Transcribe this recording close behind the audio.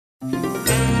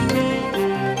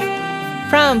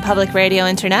From Public Radio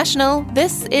International,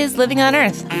 this is Living on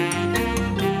Earth.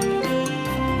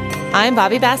 I'm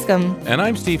Bobby Bascom. And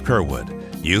I'm Steve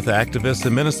Curwood. Youth activists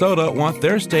in Minnesota want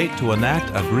their state to enact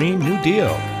a Green New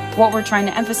Deal. What we're trying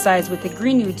to emphasize with the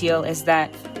Green New Deal is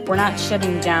that we're not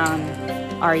shutting down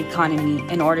our economy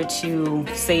in order to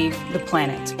save the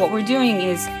planet. What we're doing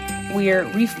is we're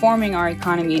reforming our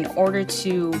economy in order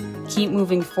to keep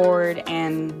moving forward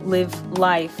and live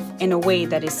life in a way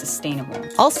that is sustainable.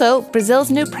 Also,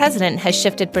 Brazil's new president has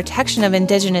shifted protection of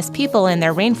indigenous people in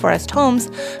their rainforest homes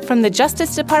from the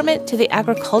Justice Department to the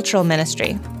Agricultural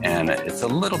Ministry. And it's a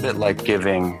little bit like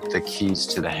giving the keys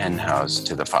to the hen house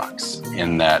to the fox,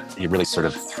 in that he really sort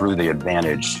of threw the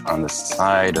advantage on the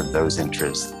side of those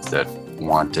interests that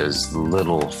want as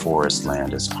little forest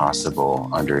land as possible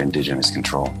under indigenous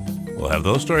control. We'll have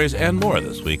those stories and more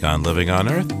this week on Living on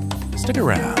Earth. Stick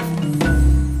around.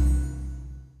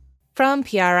 From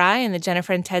PRI and the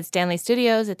Jennifer and Ted Stanley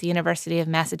Studios at the University of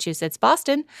Massachusetts,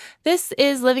 Boston, this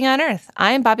is Living on Earth.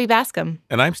 I'm Bobby Bascom.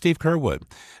 And I'm Steve Curwood.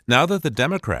 Now that the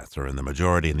Democrats are in the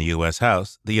majority in the U.S.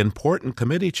 House, the important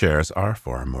committee chairs are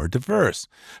far more diverse.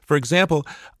 For example,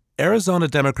 Arizona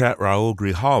Democrat Raul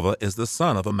Grijalva is the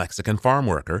son of a Mexican farm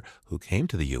worker who came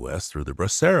to the U.S. through the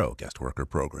Bracero guest worker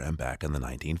program back in the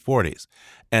 1940s.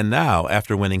 And now,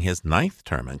 after winning his 9th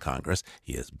term in Congress,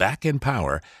 he is back in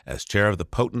power as chair of the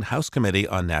potent House Committee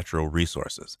on Natural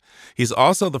Resources. He's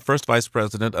also the first vice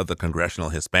president of the Congressional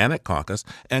Hispanic Caucus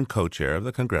and co-chair of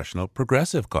the Congressional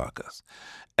Progressive Caucus.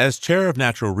 As chair of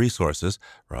Natural Resources,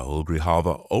 Raul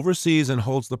Grijalva oversees and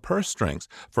holds the purse strings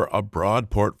for a broad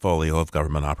portfolio of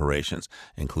government operations,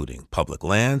 including public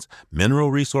lands, mineral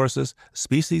resources,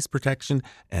 species protection,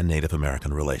 and Native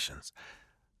American relations.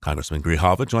 Congressman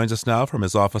Grijalva joins us now from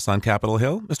his office on Capitol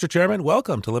Hill. Mr. Chairman,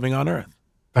 welcome to Living on Earth.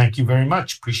 Thank you very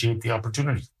much. Appreciate the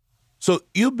opportunity. So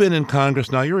you've been in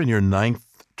Congress now. You're in your 9th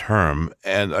term,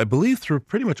 and I believe through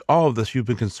pretty much all of this, you've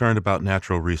been concerned about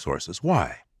natural resources.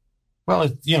 Why? Well,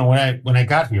 when I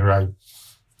got here, I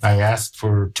asked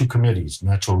for 2 committees,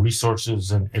 Natural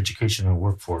Resources and Education and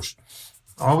Workforce,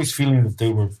 always feeling that they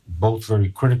were both very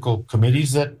critical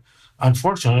committees that,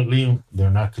 unfortunately,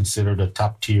 they're not considered a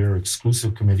top-tier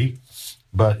exclusive committee.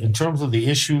 But in terms of the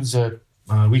issues that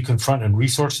we confront in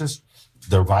resources,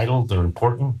 they're vital, they're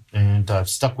important, and I've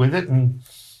stuck with it. And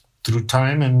through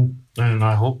time and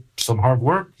I hope some hard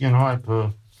work,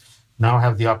 I've now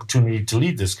have the opportunity to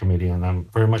lead this committee, and I'm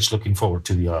very much looking forward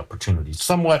to the opportunity.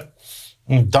 Somewhat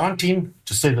daunting,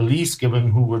 to say the least,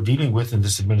 given who we're dealing with in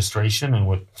this administration and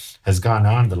what has gone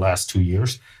on the last 2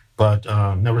 years. But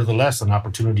nevertheless, an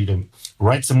opportunity to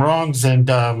right some wrongs and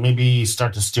maybe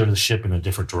start to steer the ship in a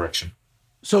different direction.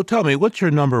 So tell me, what's your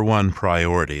number one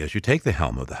priority as you take the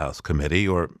helm of the House Committee,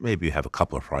 or maybe you have a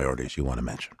couple of priorities you want to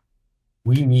mention?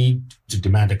 We need to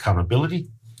demand accountability.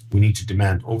 We need to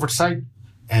demand oversight.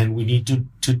 And we need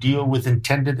to deal with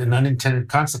intended and unintended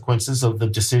consequences of the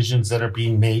decisions that are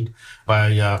being made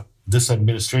by this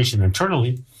administration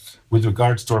internally with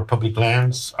regards to our public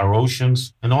lands, our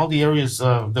oceans, and all the areas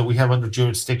that we have under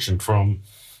jurisdiction, from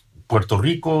Puerto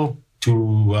Rico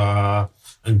to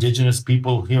indigenous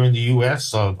people here in the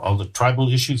U.S., all the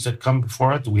tribal issues that come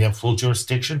before it, we have full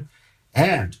jurisdiction.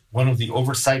 And one of the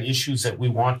oversight issues that we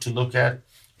want to look at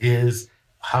is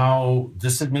how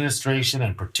this administration,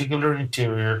 and particular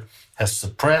Interior, has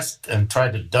suppressed and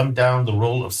tried to dumb down the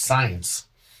role of science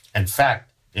and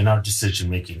fact in our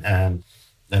decision-making. And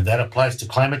that applies to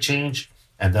climate change,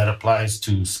 and that applies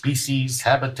to species,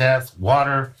 habitat,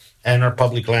 water, and our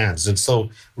public lands. And so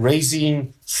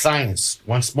raising science,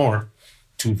 once more,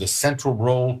 to the central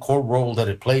role, core role that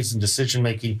it plays in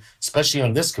decision-making, especially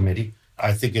on this committee,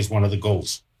 I think is one of the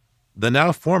goals. The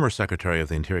now former Secretary of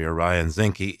the Interior, Ryan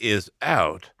Zinke, is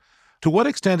out. To what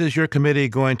extent is your committee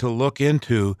going to look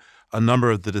into a number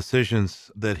of the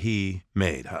decisions that he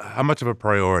made? How much of a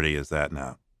priority is that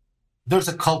now? There's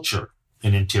a culture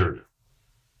in Interior,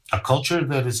 a culture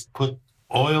that has put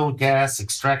oil, gas,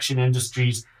 extraction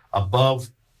industries above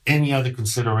any other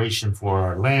consideration for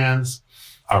our lands,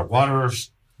 our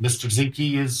waters. Mr.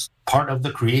 Zinke is part of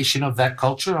the creation of that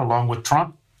culture, along with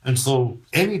Trump. And so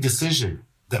any decision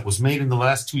that was made in the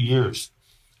last 2 years,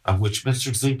 of which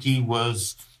Mr. Zinke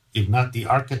was, if not the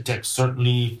architect,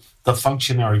 certainly the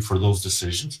functionary for those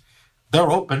decisions,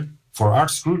 they're open for our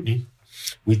scrutiny.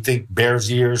 We think Bears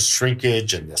Ears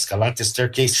shrinkage and the Escalante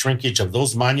Staircase shrinkage of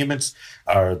those monuments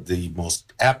are the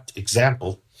most apt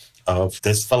example of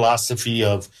this philosophy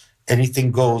of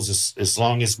anything goes as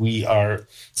long as we are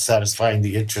satisfying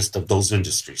the interest of those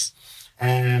industries.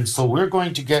 And so we're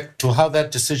going to get to how that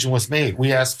decision was made.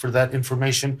 We asked for that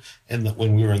information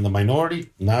when we were in the minority.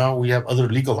 Now we have other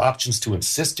legal options to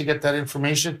insist to get that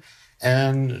information.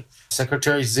 And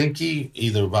Secretary Zinke,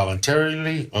 either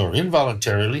voluntarily or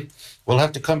involuntarily, will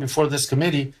have to come before this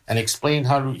committee and explain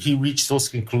how he reached those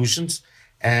conclusions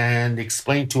and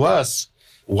explain to us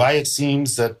why it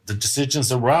seems that the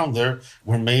decisions around there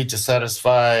were made to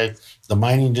satisfy the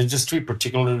mining industry,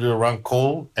 particularly around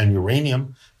coal and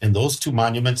uranium, and those two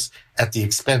monuments at the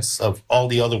expense of all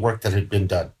the other work that had been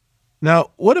done.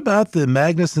 Now, what about the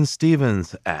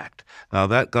Magnuson-Stevens Act? Now,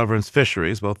 that governs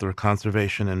fisheries, both their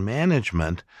conservation and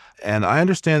management. And I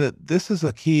understand that this is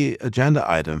a key agenda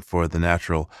item for the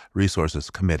Natural Resources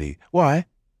Committee. Why?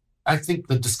 I think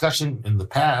the discussion in the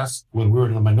past, when we were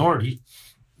in the minority,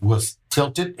 was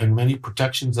tilted, and many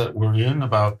protections that were in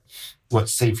about what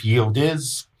safe yield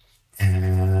is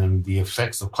and the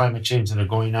effects of climate change that are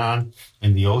going on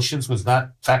in the oceans was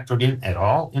not factored in at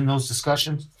all in those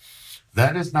discussions.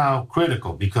 That is now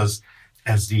critical because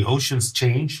as the oceans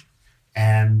change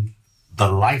and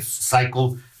the life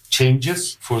cycle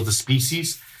changes for the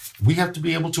species, we have to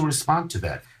be able to respond to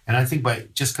that. And I think by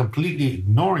just completely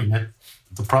ignoring it,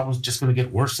 the problem is just going to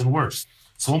get worse and worse.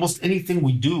 So almost anything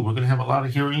we do, we're going to have a lot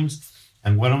of hearings,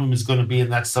 and one of them is going to be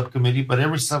in that subcommittee. But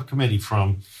every subcommittee,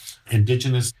 from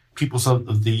Indigenous Peoples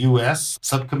of the U.S.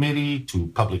 subcommittee to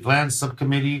Public Lands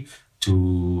subcommittee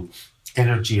to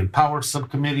Energy and Power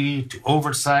subcommittee to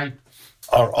Oversight,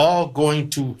 are all going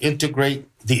to integrate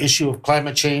the issue of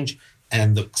climate change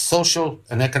and the social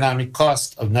and economic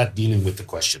cost of not dealing with the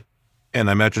question. And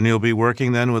I imagine you'll be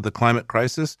working then with the Climate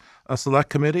Crisis Select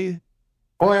Committee?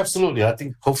 Oh, absolutely. I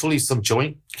think hopefully some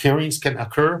joint hearings can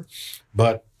occur.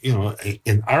 But,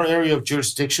 in our area of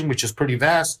jurisdiction, which is pretty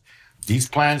vast, these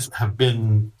plans have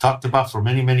been talked about for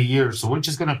many, many years. So we're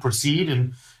just going to proceed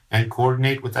and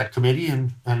coordinate with that committee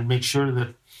and make sure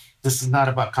that this is not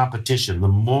about competition. The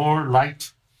more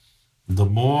light, the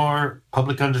more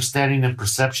public understanding and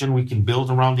perception we can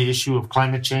build around the issue of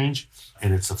climate change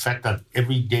and its effect on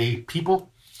everyday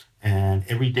people and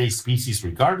everyday species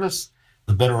regardless,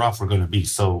 the better off we're going to be.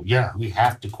 So, yeah, we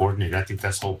have to coordinate. I think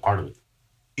that's the whole part of it.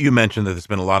 You mentioned that there's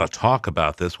been a lot of talk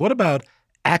about this. What about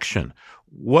action?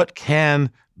 What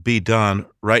can be done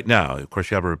right now? Of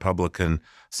course, you have a Republican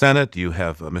Senate. You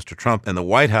have Mr. Trump in the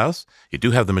White House. You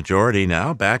do have the majority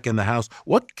now back in the House.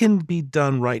 What can be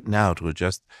done right now to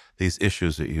address these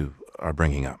issues that you are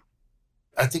bringing up?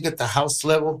 I think at the House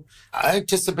level, I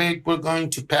anticipate we're going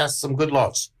to pass some good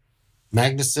laws.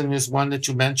 Magnuson is one that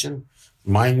you mentioned.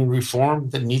 Mining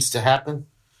reform that needs to happen.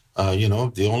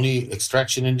 The only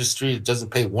extraction industry that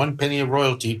doesn't pay 1 penny of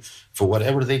royalty for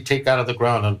whatever they take out of the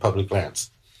ground on public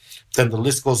lands. Then the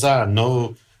list goes on.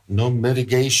 No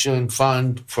mitigation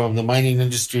fund from the mining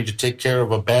industry to take care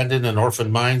of abandoned and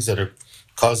orphaned mines that are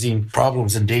causing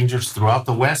problems and dangers throughout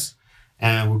the West.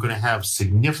 And we're going to have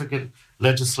significant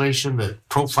legislation that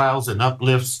profiles and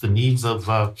uplifts the needs of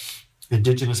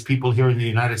Indigenous people here in the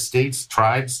United States,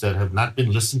 tribes that have not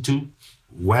been listened to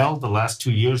well the last 2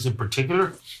 years in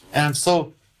particular. And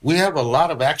so we have a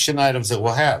lot of action items that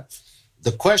we'll have.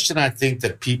 The question I think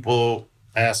that people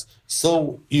ask,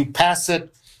 so you pass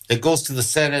it, it goes to the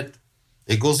Senate,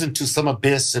 it goes into some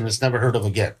abyss and it's never heard of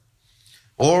again.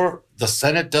 Or the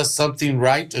Senate does something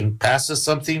right and passes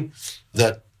something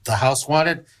that the House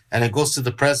wanted, and it goes to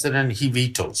the president and he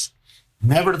vetoes.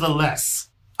 Nevertheless,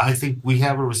 I think we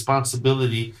have a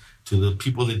responsibility to the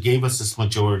people that gave us this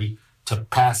majority to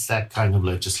pass that kind of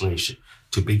legislation,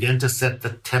 to begin to set the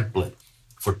template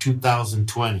for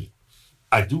 2020.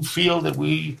 I do feel that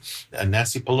and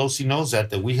Nancy Pelosi knows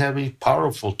that we have a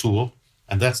powerful tool,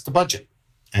 and that's the budget.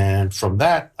 And from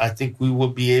that, I think we will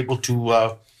be able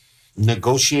to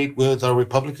negotiate with our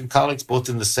Republican colleagues, both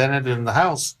in the Senate and the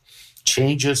House,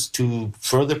 changes to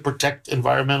further protect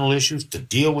environmental issues, to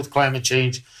deal with climate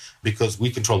change, because we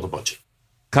control the budget.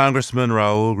 Congressman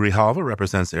Raul Grijalva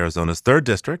represents Arizona's 3rd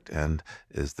District and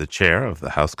is the chair of the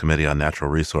House Committee on Natural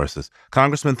Resources.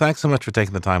 Congressman, thanks so much for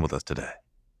taking the time with us today.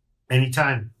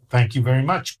 Anytime. Thank you very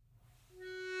much.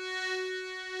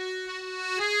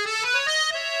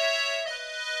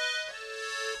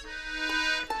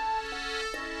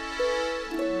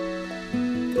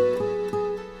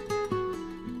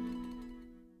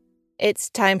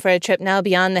 It's time for a trip now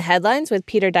beyond the headlines with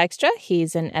Peter Dykstra.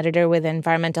 He's an editor with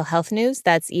Environmental Health News.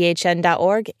 That's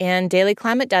ehn.org and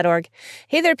dailyclimate.org.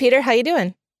 Hey there, Peter. How you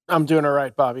doing? I'm doing all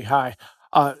right, Bobby. Hi.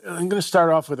 I'm going to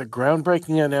start off with a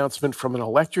groundbreaking announcement from an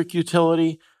electric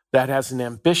utility. that has an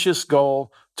ambitious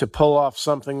goal to pull off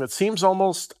something that seems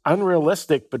almost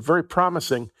unrealistic but very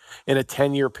promising in a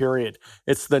 10-year period.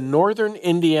 It's the Northern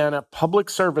Indiana Public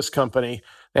Service Company.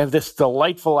 They have this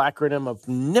delightful acronym of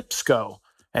NIPSCO.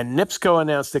 And NIPSCO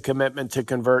announced a commitment to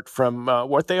convert from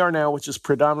what they are now, which is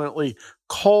predominantly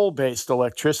coal-based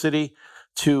electricity,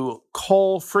 to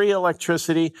coal-free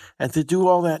electricity, and to do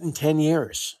all that in 10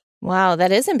 years. Wow,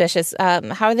 that is ambitious.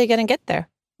 How are they going to get there?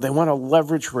 They want to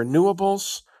leverage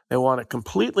renewables. They want to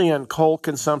completely end coal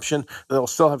consumption. They'll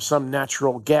still have some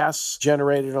natural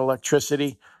gas-generated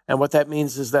electricity. And what that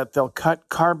means is that they'll cut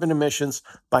carbon emissions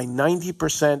by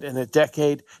 90% in a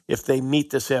decade if they meet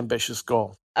this ambitious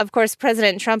goal. Of course,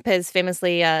 President Trump has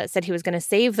famously said he was going to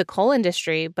save the coal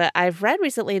industry, but I've read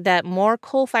recently that more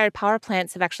coal-fired power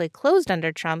plants have actually closed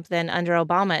under Trump than under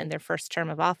Obama in their first term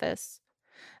of office.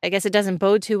 I guess it doesn't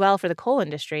bode too well for the coal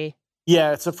industry.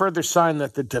 Yeah, it's a further sign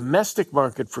that the domestic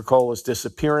market for coal is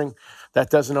disappearing.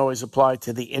 That doesn't always apply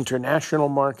to the international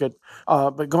market.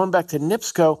 But going back to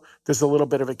NIPSCO, there's a little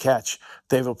bit of a catch.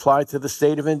 They've applied to the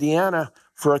state of Indiana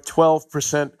for a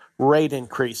 12% rate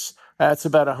increase. That's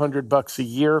about $100 a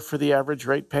year for the average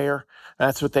ratepayer.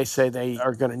 That's what they say they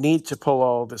are going to need to pull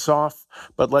all this off.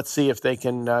 But let's see if they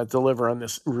can deliver on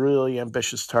this really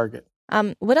ambitious target.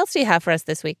 What else do you have for us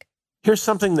this week? Here's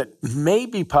something that may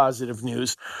be positive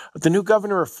news. The new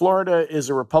governor of Florida is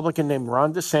a Republican named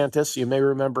Ron DeSantis. You may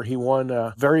remember he won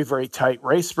a very, very tight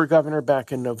race for governor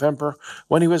back in November.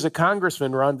 When he was a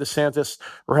congressman, Ron DeSantis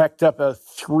racked up a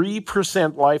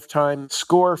 3% lifetime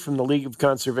score from the League of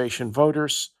Conservation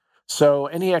Voters. So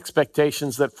any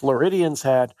expectations that Floridians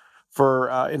had for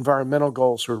environmental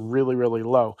goals were really, really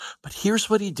low. But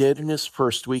here's what he did in his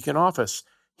first week in office.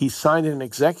 He signed an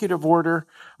executive order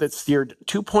that steered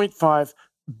 $2.5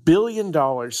 billion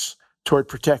toward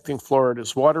protecting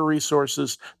Florida's water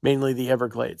resources, mainly the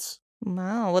Everglades.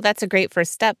 Wow. Well, that's a great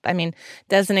first step. I mean,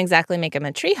 doesn't exactly make him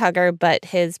a tree hugger, but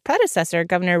his predecessor,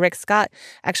 Governor Rick Scott,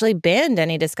 actually banned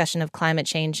any discussion of climate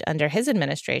change under his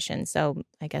administration. So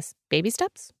I guess baby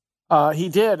steps? He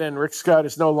did, and Rick Scott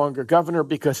is no longer governor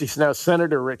because he's now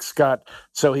Senator Rick Scott.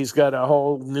 So he's got a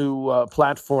whole new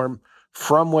platform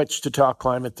from which to talk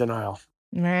climate denial.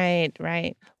 Right,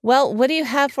 right. Well, what do you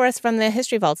have for us from the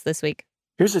History Vaults this week?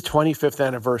 Here's the 25th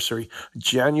anniversary,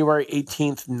 January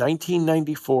 18th,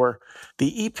 1994.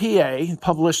 The EPA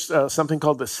published something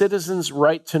called the Citizens'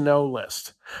 Right to Know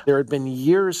list. There had been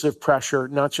years of pressure,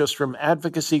 not just from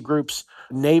advocacy groups,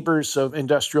 neighbors of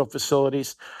industrial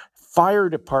facilities, fire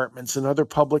departments, and other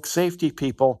public safety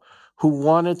people who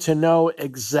wanted to know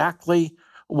exactly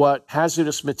what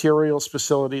hazardous materials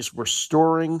facilities were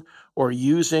storing or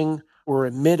using or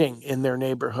emitting in their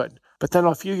neighborhood. But then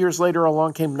a few years later,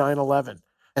 along came 9/11,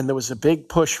 and there was a big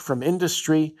push from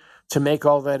industry to make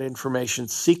all that information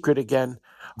secret again.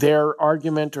 Their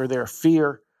argument or their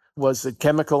fear was that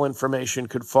chemical information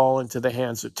could fall into the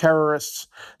hands of terrorists.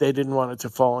 They didn't want it to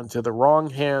fall into the wrong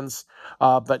hands.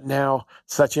 But now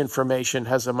such information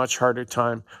has a much harder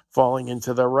time falling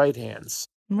into the right hands.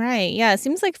 Right. Yeah. It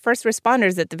seems like first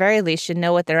responders, at the very least, should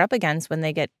know what they're up against when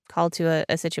they get called to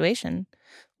a situation.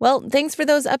 Well, thanks for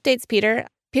those updates, Peter.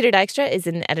 Peter Dykstra is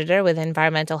an editor with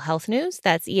Environmental Health News.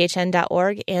 That's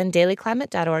ehn.org and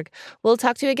dailyclimate.org. We'll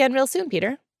talk to you again real soon,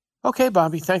 Peter. Okay,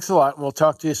 Bobby. Thanks a lot. We'll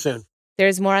talk to you soon.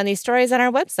 There's more on these stories on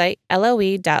our website,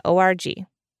 loe.org.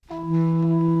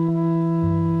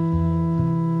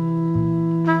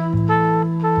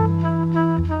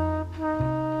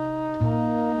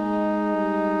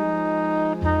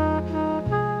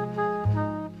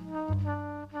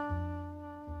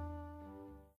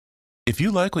 If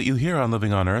you like what you hear on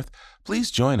Living on Earth,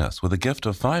 please join us with a gift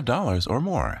of $5 or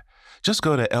more. Just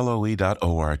go to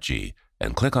loe.org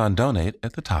and click on Donate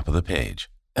at the top of the page.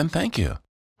 And thank you.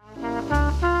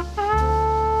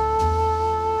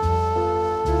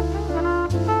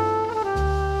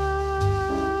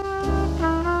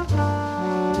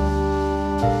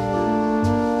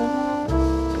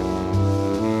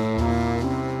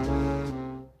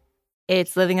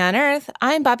 It's Living on Earth.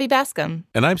 I'm Bobby Bascom.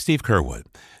 And I'm Steve Curwood.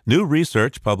 New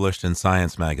research published in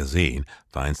Science magazine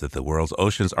finds that the world's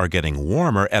oceans are getting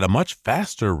warmer at a much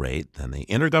faster rate than the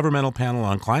Intergovernmental Panel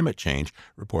on Climate Change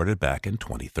reported back in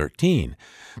 2013.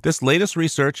 This latest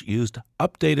research used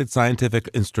updated scientific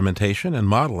instrumentation and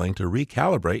modeling to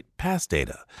recalibrate past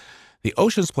data. The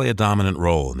oceans play a dominant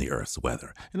role in the Earth's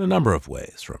weather in a number of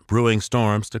ways, from brewing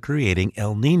storms to creating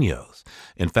El Niños.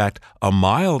 In fact, a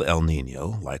mild El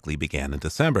Niño likely began in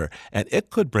December, and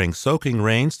it could bring soaking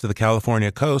rains to the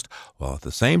California coast, while at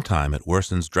the same time it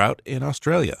worsens drought in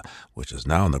Australia, which is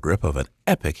now in the grip of an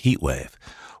epic heat wave.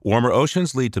 Warmer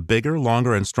oceans lead to bigger,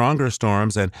 longer, and stronger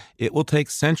storms, and it will take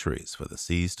centuries for the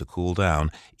seas to cool down,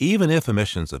 even if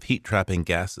emissions of heat-trapping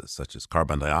gases such as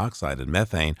carbon dioxide and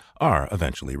methane are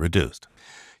eventually reduced.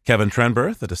 Kevin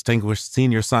Trenberth, a distinguished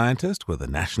senior scientist with the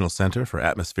National Center for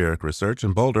Atmospheric Research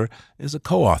in Boulder, is a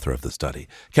co-author of the study.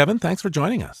 Kevin, thanks for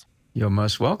joining us. You're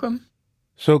most welcome.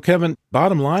 So, Kevin,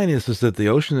 bottom line is that the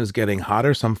ocean is getting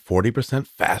hotter some 40%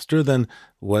 faster than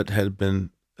what had been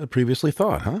previously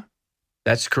thought, huh?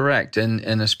 That's correct,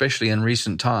 and especially in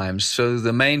recent times. So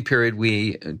the main period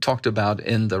we talked about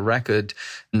in the record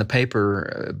in the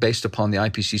paper based upon the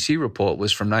IPCC report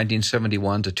was from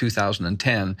 1971 to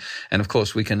 2010. And of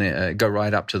course, we can go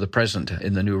right up to the present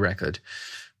in the new record.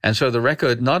 And so the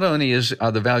record, not only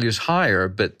are the values higher,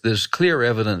 but there's clear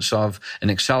evidence of an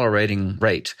accelerating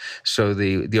rate. So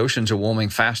the oceans are warming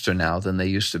faster now than they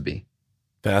used to be.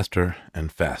 Faster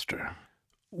and faster.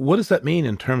 What does that mean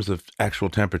in terms of actual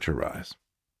temperature rise?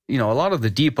 You know, a lot of the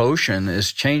deep ocean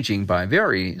is changing by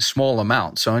very small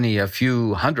amounts, only a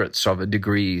few hundredths of a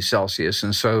degree Celsius.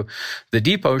 And so the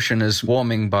deep ocean is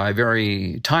warming by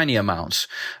very tiny amounts.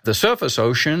 The surface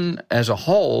ocean as a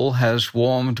whole has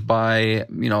warmed by, a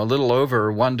little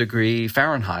over 1 degree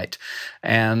Fahrenheit.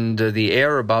 And the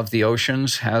air above the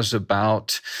oceans has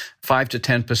about 5 to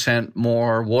 10%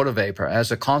 more water vapor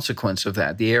as a consequence of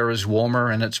that. The air is warmer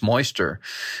and it's moister.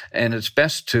 And it's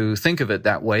best to think of it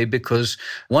that way because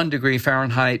 1 degree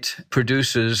Fahrenheit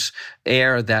produces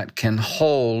air that can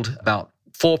hold about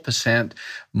 4%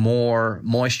 more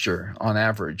moisture on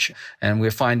average. And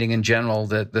we're finding in general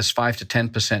that this 5 to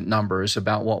 10% number is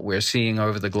about what we're seeing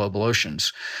over the global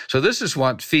oceans. So this is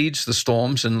what feeds the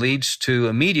storms and leads to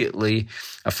immediately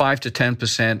a 5 to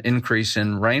 10% increase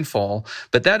in rainfall.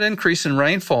 But that increase in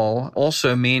rainfall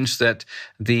also means that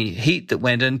the heat that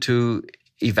went into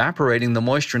evaporating the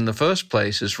moisture in the first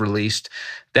place is released.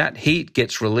 That heat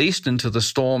gets released into the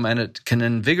storm and it can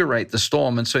invigorate the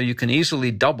storm. And so you can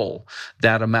easily double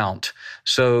that amount.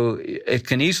 So it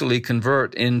can easily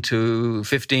convert into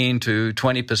 15 to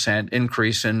 20%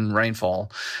 increase in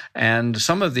rainfall. And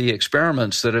some of the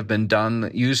experiments that have been done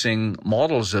using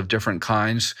models of different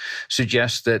kinds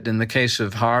suggest that in the case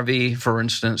of Harvey, for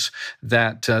instance,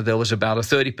 that there was about a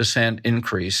 30%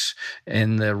 increase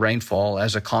in the rainfall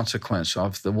as a consequence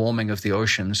of the warming of the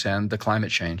oceans and the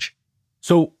climate change.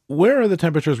 So where are the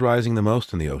temperatures rising the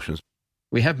most in the oceans?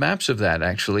 We have maps of that,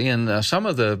 actually, and some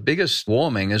of the biggest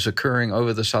warming is occurring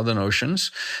over the southern oceans.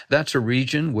 That's a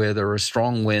region where there are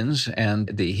strong winds and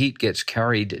the heat gets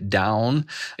carried down.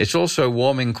 It's also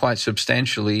warming quite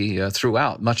substantially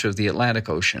throughout much of the Atlantic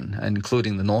Ocean,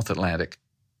 including the North Atlantic.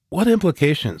 What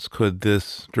implications could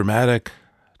this dramatic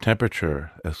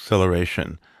temperature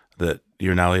acceleration that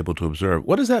you're now able to observe,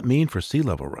 what does that mean for sea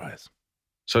level rise?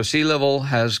 So sea level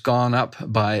has gone up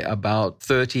by about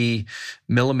 30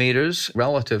 millimeters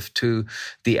relative to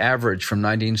the average from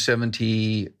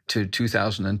 1970 to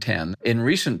 2010. In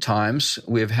recent times,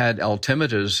 we've had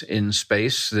altimeters in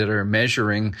space that are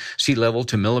measuring sea level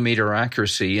to millimeter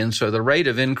accuracy. And so the rate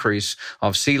of increase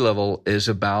of sea level is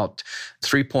about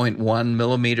 3.1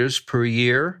 millimeters per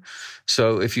year.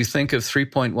 So if you think of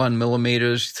 3.1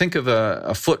 millimeters, think of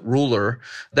a foot ruler,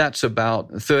 that's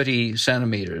about 30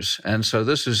 centimeters. And so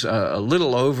this is a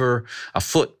little over a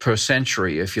foot per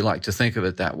century, if you like to think of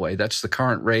it that way. That's the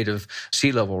current rate of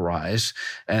sea level rise.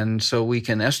 And so we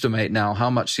can estimate now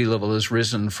how much sea level has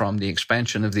risen from the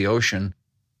expansion of the ocean.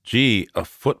 Gee, a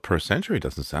foot per century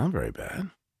doesn't sound very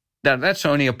bad. Now, that's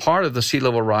only a part of the sea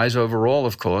level rise overall,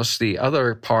 of course. The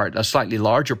other part, a slightly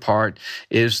larger part,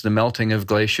 is the melting of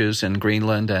glaciers in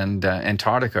Greenland and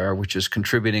Antarctica, which is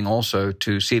contributing also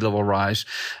to sea level rise.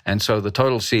 And so the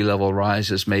total sea level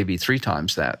rise is maybe 3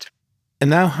 times that.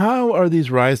 And now, how are these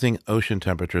rising ocean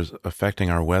temperatures affecting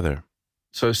our weather?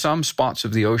 So some spots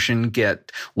of the ocean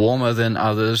get warmer than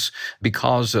others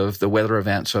because of the weather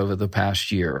events over the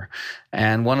past year.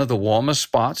 And one of the warmest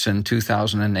spots in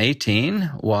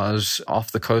 2018 was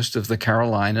off the coast of the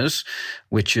Carolinas,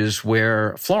 which is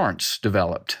where Florence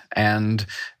developed. And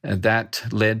that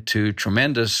led to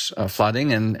tremendous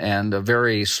flooding and a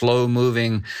very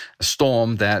slow-moving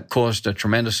storm that caused a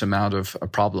tremendous amount of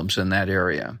problems in that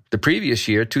area. The previous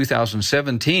year,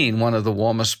 2017, one of the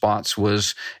warmest spots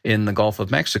was in the Gulf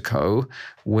of Mexico,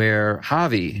 where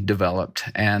Harvey developed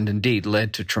and indeed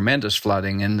led to tremendous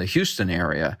flooding in the Houston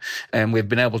area. And we've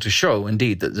been able to show,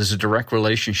 indeed, that there's a direct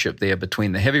relationship there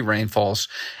between the heavy rainfalls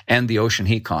and the ocean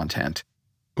heat content.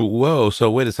 Whoa, so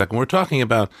wait a second. We're talking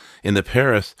about, in the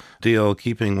Paris deal,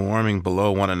 keeping warming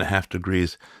below 1.5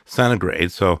 degrees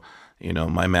centigrade. So,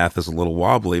 my math is a little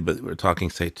wobbly, but we're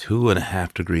talking, say,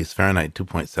 2.5 degrees Fahrenheit,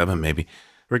 2.7 maybe.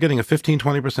 We're getting a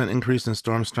 15-20% increase in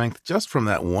storm strength just from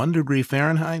that 1 degree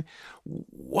Fahrenheit.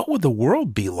 What would the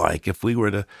world be like if we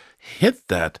were to hit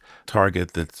that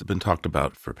target that's been talked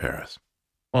about for Paris?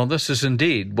 Well, this is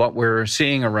indeed what we're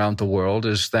seeing around the world,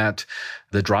 is that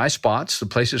the dry spots, the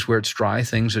places where it's dry,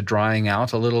 things are drying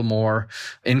out a little more,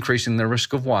 increasing the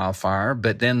risk of wildfire.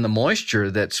 But then the moisture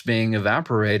that's being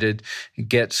evaporated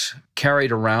gets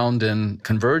carried around and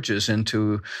converges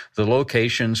into the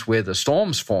locations where the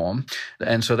storms form.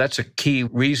 And so that's a key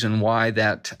reason why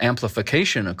that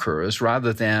amplification occurs.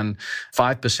 Rather than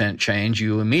 5% change,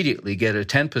 you immediately get a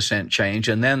 10% change.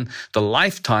 And then the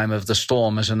lifetime of the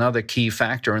storm is another key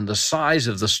factor. And the size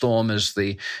of the storm is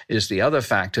the other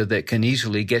factor that can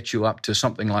easily get you up to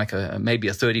something like maybe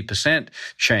a 30%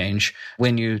 change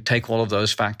when you take all of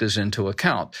those factors into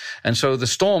account. And so the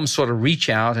storms sort of reach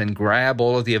out and grab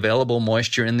all of the available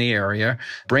moisture in the area,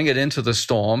 bring it into the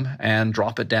storm, and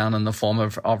drop it down in the form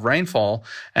of rainfall.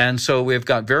 And so we've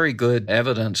got very good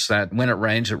evidence that when it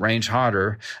rains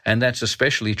harder. And that's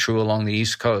especially true along the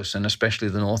East Coast and especially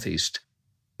the Northeast.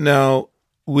 Now,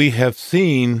 we have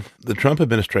seen the Trump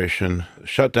administration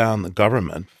shut down the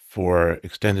government for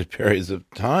extended periods of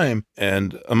time.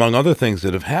 And among other things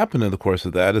that have happened in the course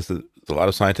of that is that a lot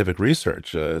of scientific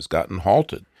research has gotten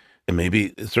halted. And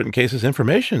maybe in certain cases,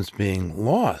 information is being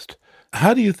lost.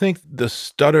 How do you think the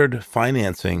stuttered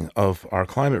financing of our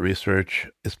climate research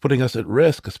is putting us at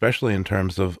risk, especially in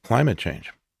terms of climate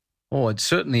change? Oh, it's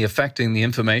certainly affecting the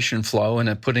information flow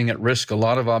and putting at risk a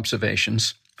lot of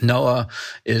observations. NOAA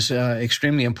is an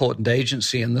extremely important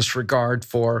agency in this regard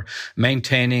for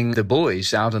maintaining the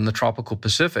buoys out in the tropical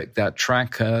Pacific that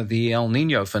track the El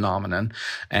Nino phenomenon.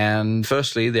 And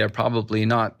firstly, they're probably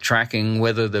not tracking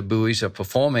whether the buoys are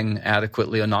performing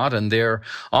adequately or not, and they're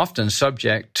often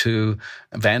subject to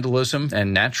vandalism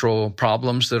and natural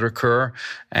problems that occur.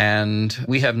 And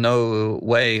we have no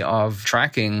way of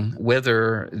tracking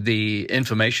whether the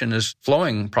information is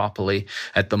flowing properly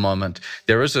at the moment.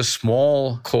 There is a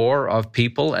small core of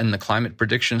people in the Climate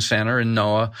Prediction Center in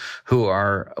NOAA who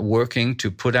are working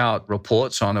to put out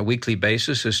reports on a weekly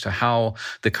basis as to how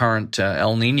the current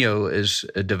El Nino is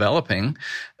developing.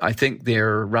 I think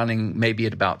they're running maybe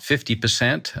at about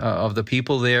 50% of the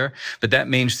people there, but that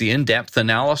means the in-depth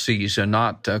analyses are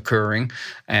not occurring,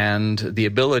 and the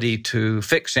ability to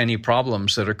fix any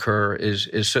problems that occur is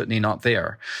certainly not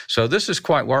there. So this is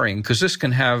quite worrying because this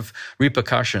can have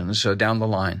repercussions down the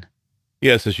line.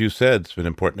 Yes, as you said, it's been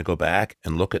important to go back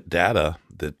and look at data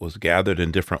that was gathered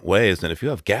in different ways. And if you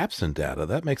have gaps in data,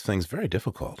 that makes things very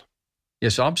difficult.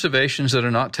 Yes, observations that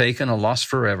are not taken are lost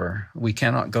forever. We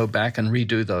cannot go back and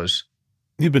redo those.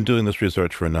 You've been doing this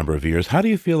research for a number of years. How do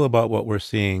you feel about what we're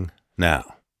seeing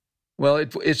now? Well,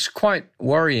 it's quite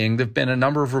worrying. There have been a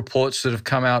number of reports that have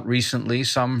come out recently,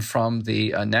 some from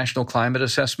the National Climate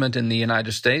Assessment in the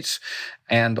United States,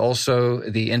 and also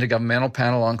the Intergovernmental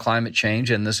Panel on Climate Change.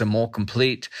 And there's a more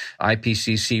complete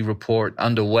IPCC report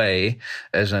underway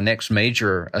as a next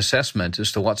major assessment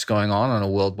as to what's going on a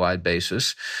worldwide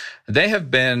basis. They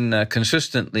have been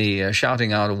consistently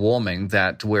shouting out a warming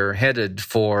that we're headed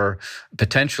for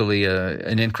potentially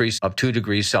an increase of 2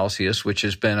 degrees Celsius, which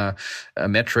has been a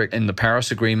metric in the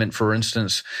Paris Agreement, for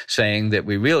instance, saying that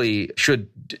we really should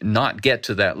not get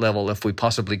to that level if we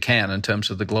possibly can in terms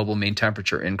of the global mean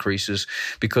temperature increases,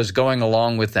 because going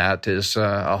along with that is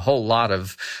a whole lot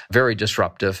of very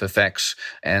disruptive effects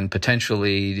and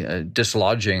potentially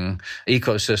dislodging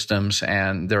ecosystems,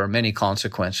 and there are many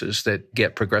consequences that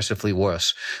get progressively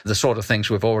worse. The sort of things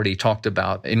we've already talked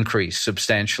about increase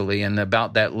substantially, and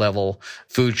about that level,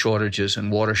 food shortages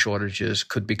and water shortages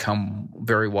could become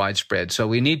very widespread. So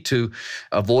we need to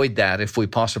avoid that if we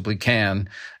possibly can.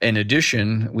 In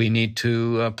addition, we need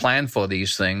to plan for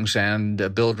these things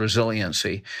and build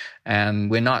resiliency. And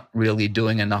we're not really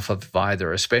doing enough of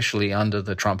either, especially under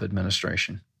the Trump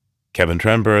administration. Kevin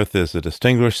Trenberth is a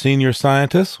distinguished senior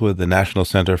scientist with the National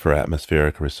Center for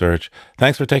Atmospheric Research.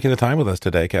 Thanks for taking the time with us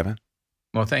today, Kevin.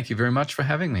 Well, thank you very much for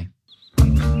having me.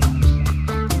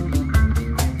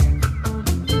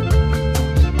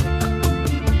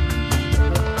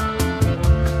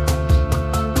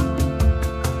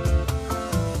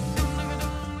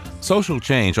 Social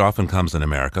change often comes in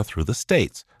America through the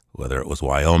states, whether it was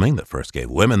Wyoming that first gave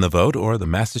women the vote or the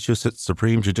Massachusetts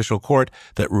Supreme Judicial Court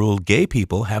that ruled gay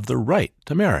people have the right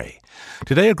to marry.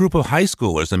 Today, a group of high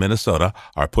schoolers in Minnesota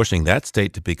are pushing that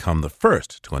state to become the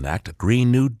first to enact a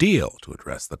Green New Deal to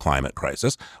address the climate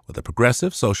crisis with a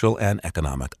progressive social and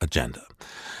economic agenda.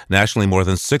 Nationally, more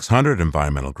than 600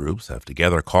 environmental groups have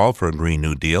together called for a Green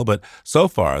New Deal, but so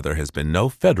far there has been no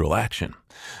federal action.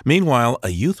 Meanwhile, a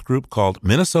youth group called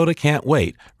Minnesota Can't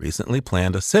Wait recently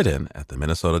planned a sit-in at the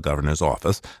Minnesota governor's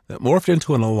office that morphed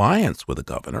into an alliance with the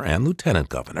governor and lieutenant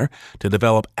governor to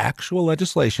develop actual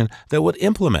legislation that would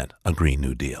implement a Green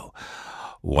New Deal.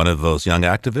 One of those young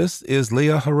activists is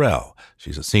Leah Peril.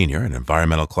 She's a senior and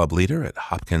environmental club leader at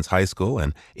Hopkins High School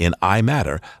and in I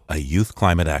Matter, a youth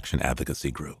climate action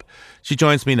advocacy group. She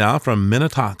joins me now from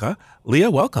Minnetonka.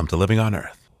 Leah, welcome to Living on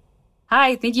Earth.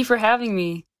 Hi, thank you for having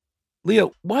me. Leah,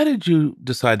 why did you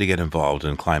decide to get involved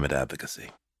in climate advocacy?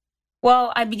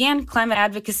 Well, I began climate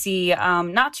advocacy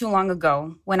not too long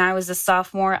ago. When I was a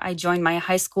sophomore, I joined my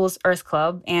high school's Earth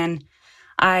Club, and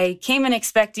I came in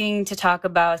expecting to talk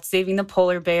about saving the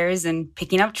polar bears and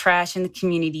picking up trash in the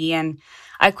community. And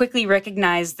I quickly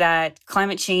recognized that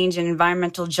climate change and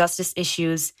environmental justice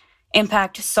issues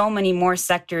impact so many more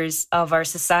sectors of our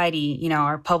society,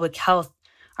 our public health,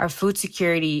 our food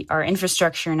security, our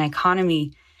infrastructure and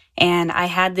economy. And I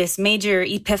had this major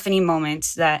epiphany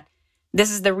moment that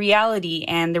this is the reality,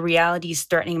 and the reality is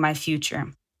threatening my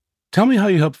future. Tell me how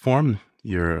you helped form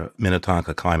your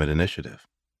Minnetonka Climate Initiative.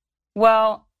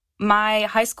 Well, my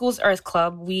high school's Earth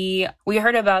Club, we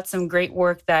heard about some great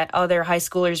work that other high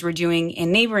schoolers were doing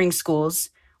in neighboring schools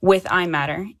with I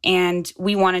Matter, and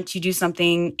we wanted to do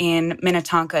something in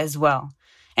Minnetonka as well.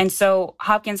 And so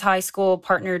Hopkins High School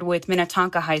partnered with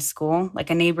Minnetonka High School, like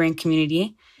a neighboring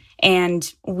community,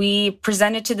 and we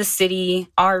presented to the city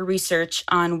our research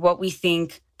on what we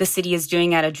think the city is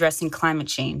doing at addressing climate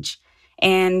change.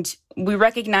 And we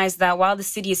recognize that while the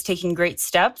city is taking great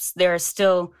steps, there are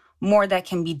still more that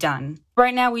can be done.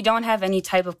 Right now, we don't have any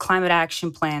type of climate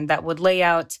action plan that would lay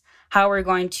out how we're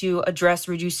going to address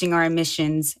reducing our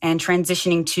emissions and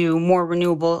transitioning to more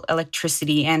renewable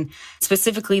electricity. And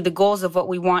specifically, the goals of what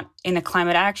we want in a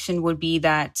climate action would be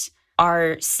that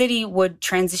our city would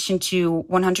transition to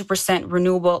 100%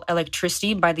 renewable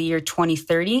electricity by the year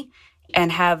 2030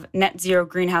 and have net zero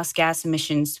greenhouse gas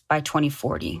emissions by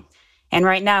 2040. And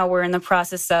right now, we're in the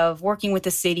process of working with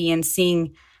the city and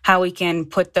seeing how we can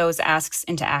put those asks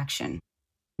into action.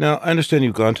 Now, I understand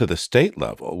you've gone to the state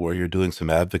level where you're doing some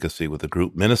advocacy with the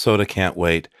group Minnesota Can't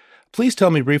Wait. Please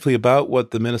tell me briefly about what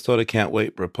the Minnesota Can't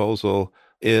Wait proposal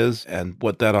is and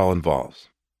what that all involves.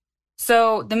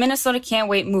 So the Minnesota Can't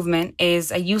Wait movement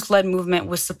is a youth-led movement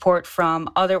with support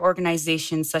from other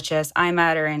organizations such as I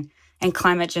Matter and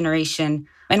Climate Generation.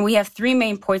 And we have three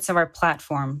main points of our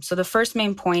platform. So the first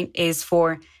main point is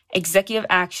for executive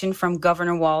action from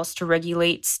Governor Walz to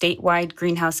regulate statewide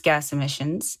greenhouse gas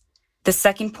emissions. The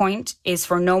second point is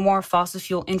for no more fossil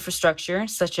fuel infrastructure,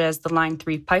 such as the Line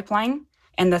 3 pipeline.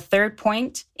 And the third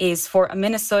point is for a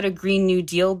Minnesota Green New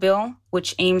Deal bill,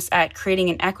 which aims at creating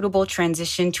an equitable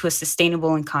transition to a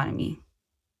sustainable economy.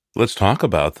 Let's talk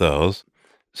about those.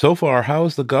 So far, how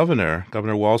is the Governor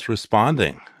Walz,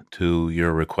 responding to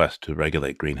your request to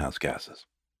regulate greenhouse gases?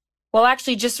 Well,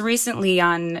 actually, just recently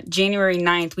on January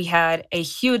 9th, we had a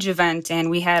huge event and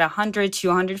we had 100 to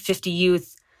 150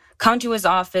 youth come to his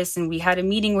office, and we had a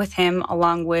meeting with him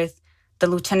along with the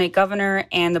Lieutenant Governor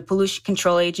and the Pollution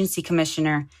Control Agency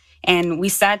Commissioner. And we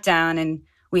sat down and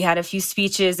we had a few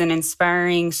speeches and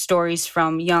inspiring stories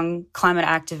from young climate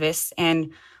activists.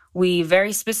 And we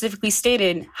very specifically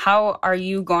stated, how are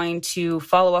you going to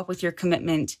follow up with your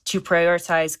commitment to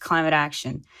prioritize climate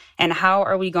action? And how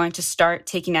are we going to start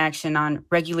taking action on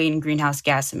regulating greenhouse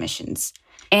gas emissions?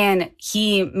 And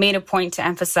he made a point to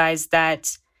emphasize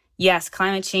that, yes,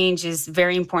 climate change is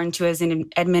very important to us in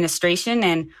administration,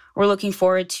 and we're looking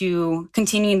forward to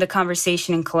continuing the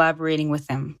conversation and collaborating with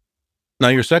them. Now,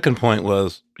 your second point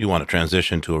was you want to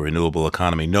transition to a renewable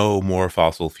economy, no more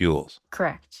fossil fuels.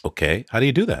 Correct. Okay. How do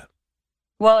you do that?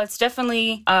 Well, it's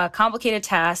definitely a complicated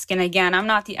task. And again, I'm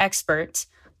not the expert,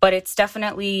 but it's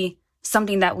definitely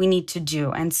something that we need to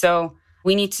do. And so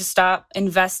we need to stop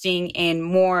investing in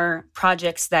more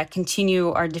projects that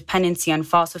continue our dependency on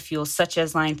fossil fuels, such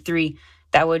as Line 3,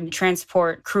 that would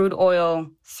transport crude oil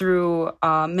through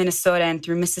Minnesota and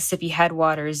through Mississippi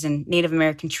headwaters and Native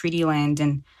American treaty land.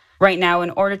 And right now,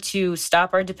 in order to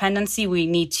stop our dependency, we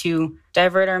need to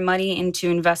divert our money into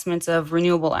investments of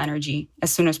renewable energy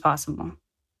as soon as possible.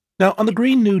 Now, on the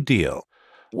Green New Deal,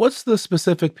 what's the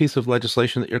specific piece of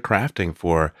legislation that you're crafting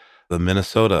for the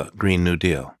Minnesota Green New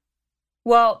Deal?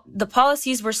 Well, the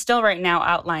policies we're still right now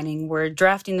outlining. We're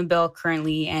drafting the bill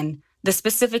currently, and the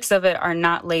specifics of it are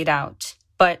not laid out.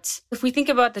 But if we think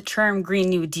about the term Green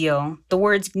New Deal, the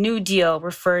words New Deal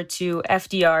refer to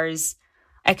FDR's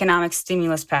economic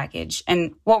stimulus package.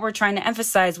 And what we're trying to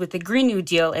emphasize with the Green New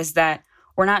Deal is that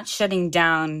we're not shutting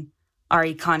down our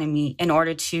economy in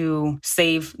order to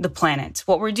save the planet.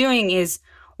 What we're doing is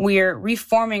we're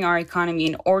reforming our economy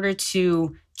in order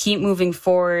to keep moving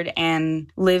forward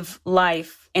and live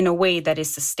life in a way that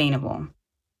is sustainable.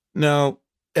 Now,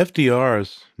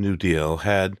 FDR's New Deal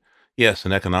had, yes,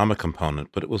 an economic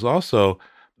component, but it was also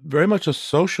very much a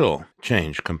social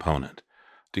change component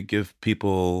to give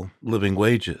people living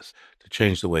wages, to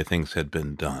change the way things had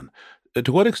been done.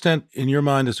 To what extent, in your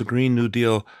mind, does a Green New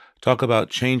Deal talk about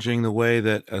changing the way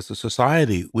that, as a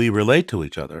society, we relate to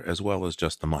each other as well as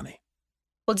just the money?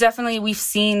 Well, definitely we've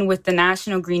seen with the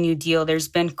National Green New Deal, there's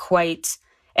been quite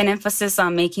an emphasis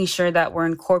on making sure that we're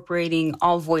incorporating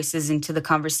all voices into the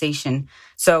conversation.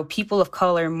 So people of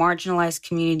color, marginalized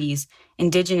communities,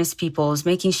 indigenous peoples,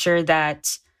 making sure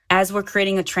that as we're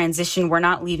creating a transition, we're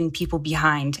not leaving people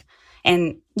behind.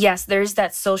 And yes, there's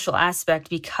that social aspect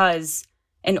because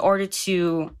in order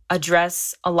to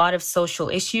address a lot of social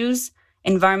issues,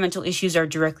 environmental issues are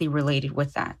directly related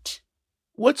with that.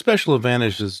 What special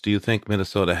advantages do you think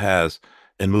Minnesota has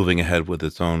in moving ahead with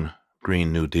its own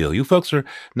Green New Deal? You folks are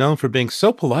known for being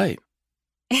so polite.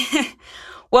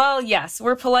 Well, yes,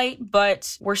 we're polite,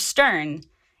 but we're stern.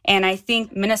 And I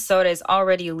think Minnesota is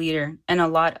already a leader in a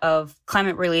lot of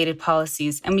climate-related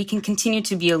policies, and we can continue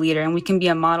to be a leader, and we can be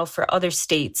a model for other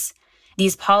states.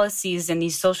 These policies and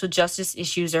these social justice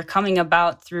issues are coming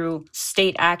about through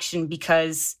state action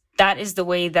because that is the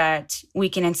way that we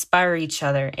can inspire each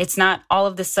other. It's not all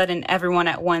of a sudden everyone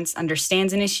at once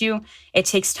understands an issue. It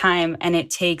takes time and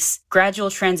it takes gradual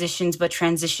transitions, but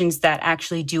transitions that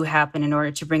actually do happen in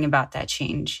order to bring about that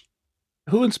change.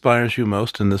 Who inspires you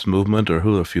most in this movement, or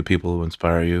who are a few people who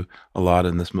inspire you a lot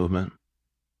in this movement?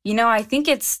 You know, I think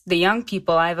it's the young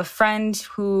people. I have a friend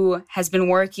who has been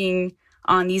working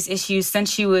on these issues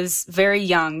since she was very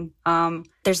young.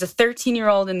 There's a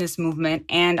 13-year-old in this movement,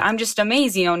 and I'm just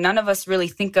amazed. You know, none of us really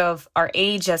think of our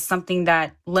age as something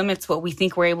that limits what we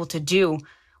think we're able to do.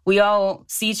 We all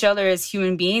see each other as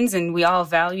human beings, and we all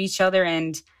value each other.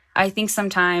 And I think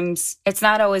sometimes it's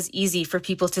not always easy for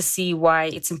people to see why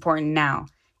it's important now.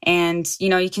 And, you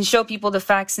know, you can show people the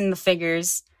facts and the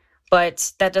figures,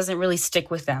 but that doesn't really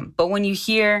stick with them. But when you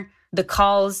hear the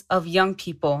calls of young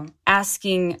people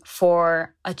asking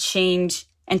for a change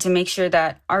and to make sure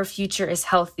that our future is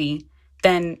healthy,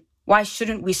 then why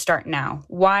shouldn't we start now?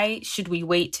 Why should we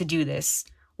wait to do this?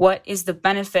 What is the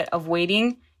benefit of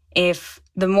waiting if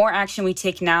the more action we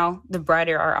take now, the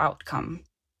brighter our outcome?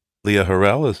 Leah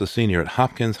Peril is a senior at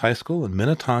Hopkins High School in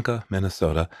Minnetonka,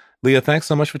 Minnesota. Leah, thanks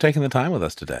so much for taking the time with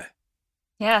us today.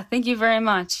 Yeah, thank you very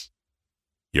much.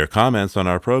 Your comments on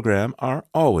our program are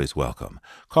always welcome.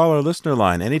 Call our listener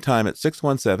line anytime at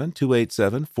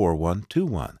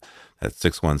 617-287-4121. That's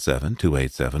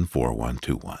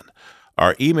 617-287-4121.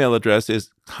 Our email address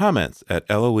is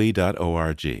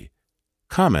comments@loe.org.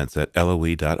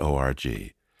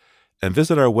 Comments@loe.org. And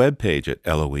visit our webpage at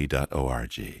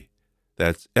loe.org.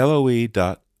 That's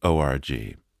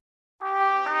loe.org.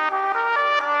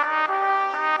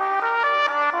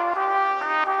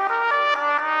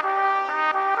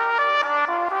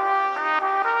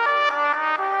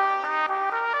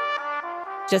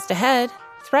 Just ahead,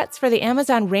 threats for the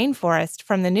Amazon rainforest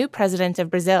from the new president of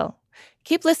Brazil.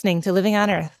 Keep listening to Living on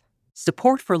Earth.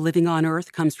 Support for Living on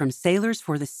Earth comes from Sailors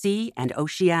for the Sea and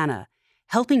Oceana,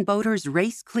 helping boaters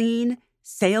race clean,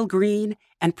 sail green,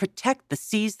 and protect the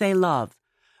seas they love.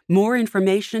 More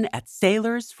information at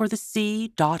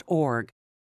sailorsforthesea.org.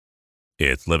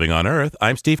 It's Living on Earth.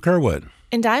 I'm Steve Curwood.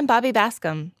 And I'm Bobby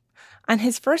Bascom. On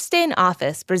his first day in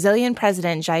office, Brazilian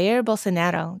President Jair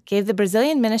Bolsonaro gave the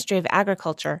Brazilian Ministry of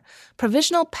Agriculture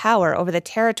provisional power over the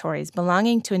territories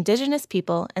belonging to indigenous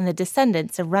people and the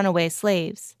descendants of runaway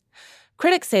slaves.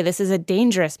 Critics say this is a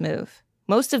dangerous move.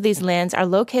 Most of these lands are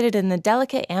located in the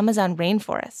delicate Amazon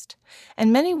rainforest,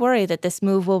 and many worry that this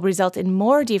move will result in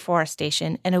more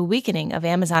deforestation and a weakening of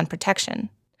Amazon protection.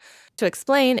 To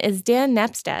explain is Dan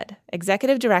Nepstead,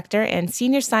 Executive Director and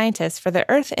Senior Scientist for the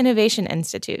Earth Innovation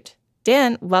Institute.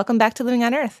 Dan, welcome back to Living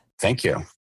on Earth. Thank you.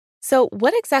 So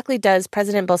what exactly does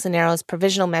President Bolsonaro's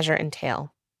provisional measure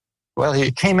entail? Well,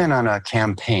 he came in on a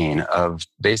campaign of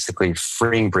basically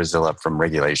freeing Brazil up from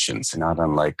regulations, not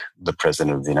unlike the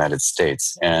President of the United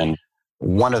States. And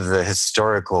one of the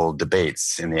historical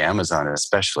debates in the Amazon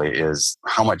especially is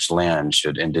how much land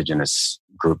should indigenous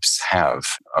groups have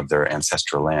of their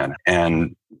ancestral land?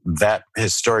 And that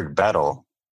historic battle,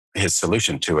 his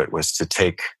solution to it was to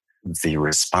take the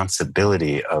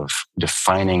responsibility of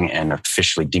defining and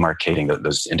officially demarcating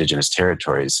those indigenous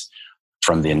territories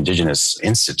from the Indigenous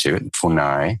Institute,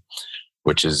 FUNAI,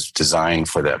 which is designed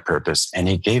for that purpose. And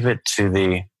he gave it to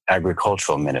the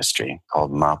agricultural ministry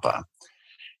called MAPA.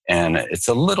 And it's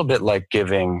a little bit like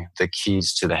giving the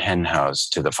keys to the hen house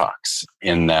to the fox,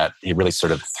 in that he really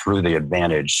sort of threw the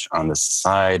advantage on the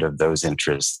side of those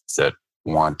interests that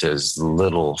want as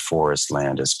little forest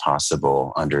land as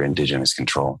possible under indigenous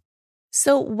control.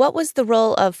 So what was the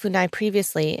role of FUNAI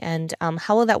previously, and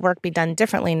how will that work be done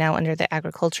differently now under the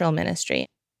agricultural ministry?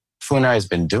 FUNAI has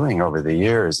been doing over the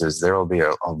years is there will be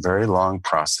a very long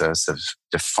process of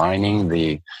defining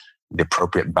the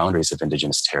appropriate boundaries of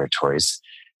indigenous territories,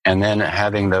 and then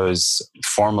having those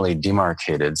formally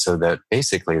demarcated so that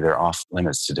basically they're off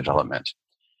limits to development.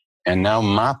 And now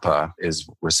MAPA is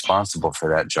responsible for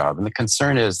that job. And the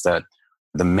concern is that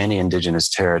the many indigenous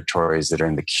territories that are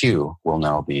in the queue will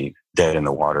now be dead in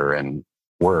the water, and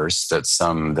worse, that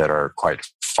some that are quite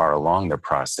far along the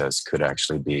process could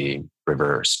actually be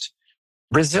reversed.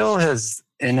 Brazil has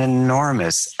an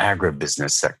enormous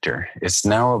agribusiness sector. It's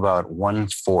now about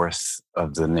 1/4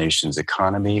 of the nation's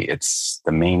economy. It's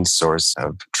the main source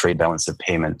of trade balance of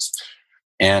payments.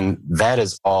 And that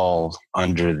is all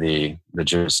under the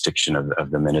jurisdiction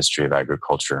of the Ministry of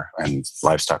Agriculture and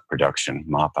Livestock Production,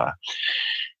 MAPA.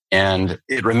 And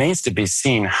it remains to be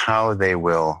seen how they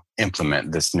will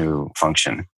implement this new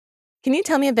function. Can you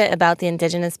tell me a bit about the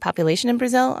indigenous population in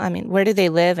Brazil? I mean, where do they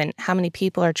live, and how many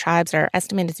people or tribes are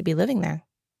estimated to be living there?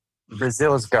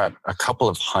 Brazil has got a couple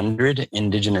of hundred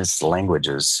indigenous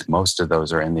languages. Most of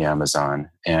those are in the Amazon.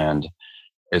 And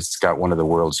it's got one of the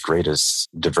world's greatest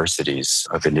diversities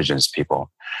of indigenous people.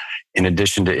 In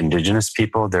addition to indigenous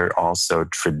people, there are also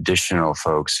traditional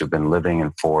folks who've been living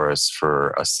in forests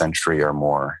for a century or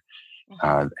more,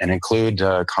 and include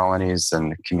colonies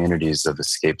and communities of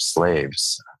escaped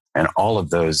slaves. And all of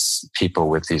those people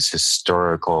with these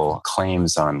historical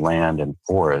claims on land and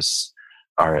forests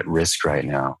are at risk right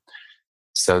now.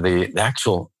 So the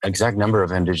actual exact number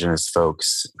of indigenous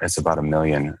folks is about 1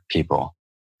 million people.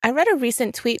 I read a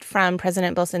recent tweet from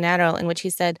President Bolsonaro in which he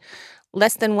said,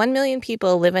 less than 1 million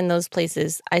people live in those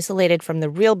places isolated from the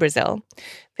real Brazil.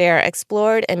 They are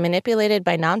explored and manipulated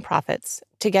by nonprofits.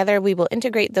 Together, we will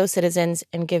integrate those citizens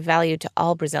and give value to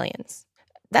all Brazilians.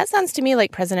 That sounds to me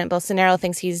like President Bolsonaro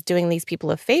thinks he's doing these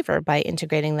people a favor by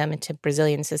integrating them into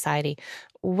Brazilian society.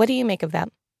 What do you make of that?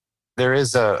 There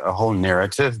is a whole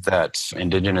narrative that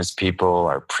indigenous people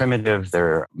are primitive,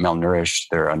 they're malnourished,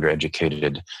 they're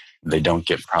undereducated, they don't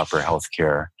get proper health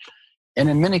care. And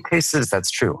in many cases,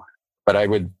 that's true. But I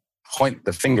would point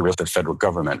the finger at the federal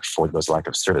government for those lack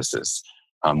of services,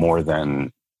 more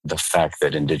than the fact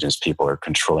that indigenous people are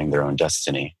controlling their own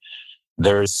destiny.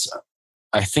 There's,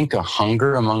 I think, a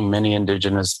hunger among many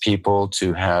indigenous people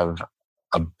to have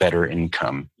a better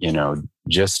income,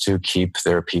 just to keep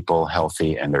their people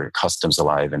healthy and their customs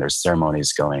alive and their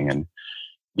ceremonies going. And,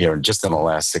 just in the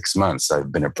last 6 months,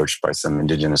 I've been approached by some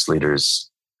indigenous leaders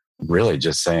really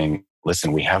just saying,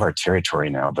 listen, we have our territory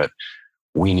now, but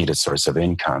we need a source of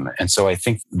income. And so I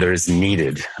think there's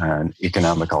needed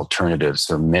economic alternatives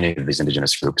for many of these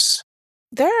indigenous groups.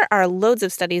 There are loads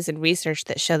of studies and research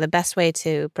that show the best way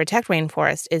to protect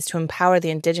rainforest is to empower the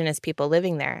indigenous people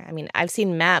living there. I mean, I've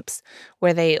seen maps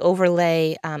where they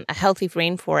overlay a healthy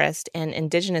rainforest and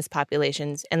indigenous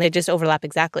populations, and they just overlap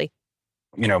exactly.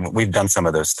 We've done some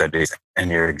of those studies,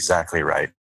 and you're exactly right.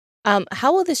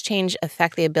 How will this change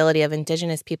affect the ability of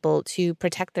indigenous people to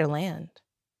protect their land?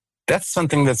 That's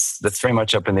something that's very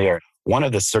much up in the air. One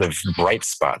of the sort of bright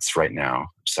spots right now,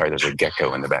 sorry, there's a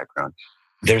gecko in the background.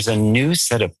 There's a new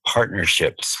set of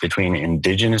partnerships between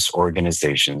indigenous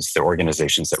organizations, the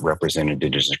organizations that represent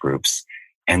indigenous groups,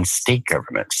 and state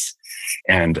governments.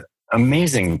 And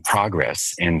amazing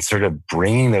progress in sort of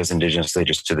bringing those indigenous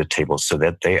leaders to the table so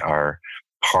that they are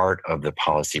part of the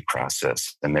policy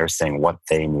process. And they're saying what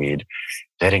they need.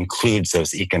 That includes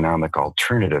those economic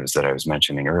alternatives that I was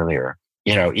mentioning earlier.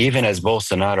 Even as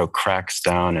Bolsonaro cracks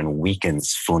down and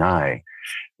weakens FUNAI,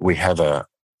 we have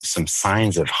some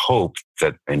signs of hope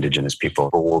that indigenous people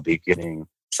will be getting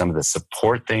some of the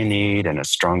support they need and a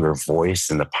stronger voice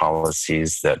in the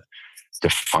policies that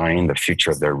define the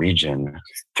future of their region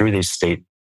through these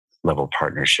state-level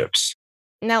partnerships.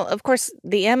 Now, of course,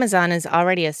 the Amazon is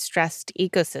already a stressed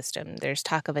ecosystem. There's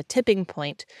talk of a tipping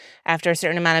point. After a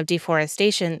certain amount of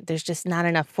deforestation, there's just not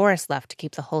enough forest left to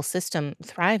keep the whole system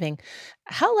thriving.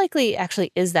 How likely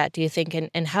actually is that, do you think?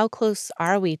 And how close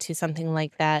are we to something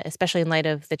like that, especially in light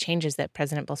of the changes that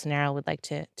President Bolsonaro would like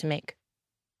to make?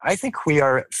 I think we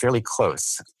are fairly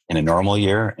close. In a normal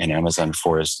year, an Amazon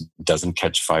forest doesn't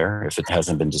catch fire if it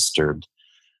hasn't been disturbed.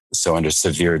 So under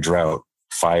severe drought,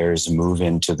 fires move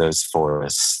into those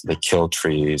forests, they kill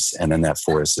trees, and then that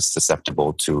forest is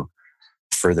susceptible to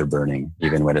further burning,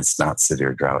 even when it's not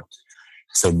severe drought.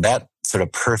 So that sort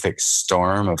of perfect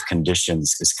storm of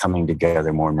conditions is coming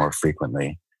together more and more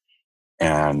frequently.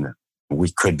 And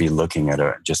we could be looking at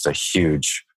just a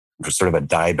huge, sort of a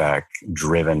dieback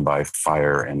driven by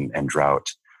fire and drought.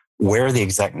 Where the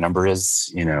exact number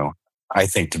is, I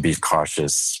think to be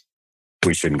cautious,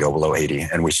 we shouldn't go below 80,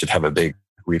 and we should have a big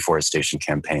reforestation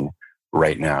campaign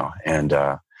right now. And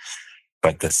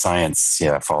but the science,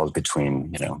 falls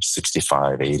between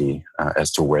 65, 80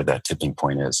 as to where that tipping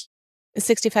point is. Is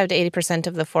 65 to 80%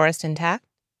 of the forest intact?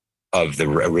 Of the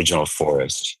original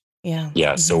forest. Yeah.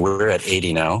 Yeah. So we're at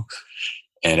 80 now.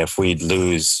 And if we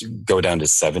go down to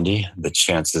 70, the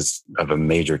chances of a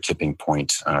major tipping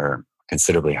point are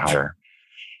considerably higher.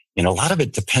 A lot of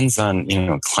it depends on,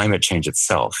 climate change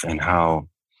itself and how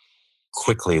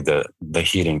quickly the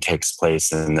heating takes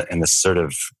place and the sort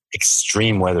of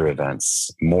extreme weather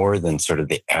events more than sort of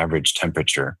the average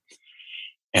temperature.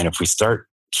 And if we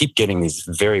keep getting these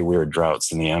very weird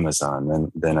droughts in the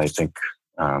Amazon, then I think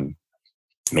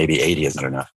maybe 80 isn't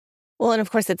enough. Well, and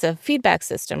of course, it's a feedback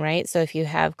system, right? So if you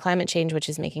have climate change, which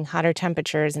is making hotter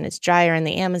temperatures, and it's drier in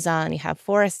the Amazon, you have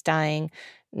forests dying,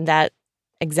 that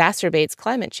exacerbates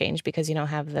climate change because you don't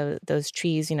have those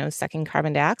trees, sucking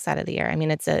carbon dioxide out of the air. I mean,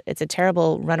 it's a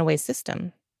terrible runaway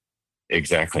system.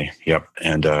 Exactly. Yep.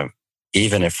 And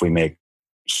even if we make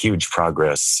huge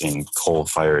progress in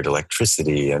coal-fired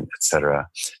electricity and et cetera,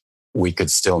 we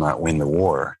could still not win the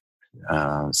war.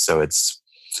 So it's,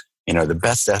 the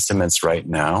best estimates right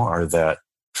now are that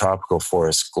tropical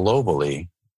forests globally,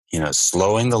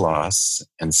 slowing the loss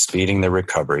and speeding the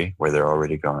recovery where they're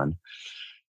already gone,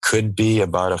 could be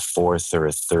about a fourth or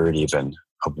a third even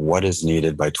of what is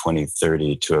needed by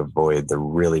 2030 to avoid the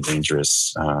really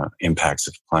dangerous impacts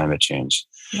of climate change.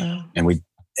 Wow.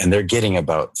 And they're getting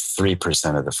about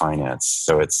 3% of the finance.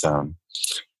 So it's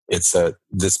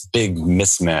this big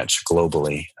mismatch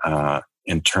globally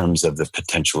in terms of the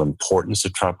potential importance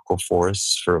of tropical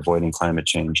forests for avoiding climate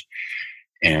change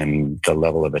and the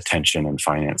level of attention and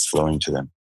finance flowing to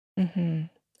them. Mm-hmm.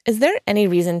 Is there any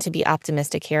reason to be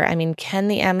optimistic here? I mean, can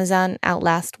the Amazon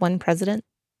outlast one president?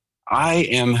 I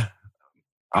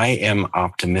am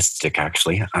optimistic,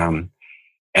 actually. And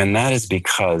that is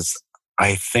because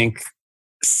I think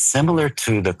similar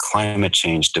to the climate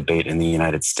change debate in the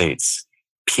United States,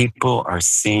 people are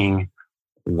seeing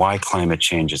why climate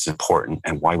change is important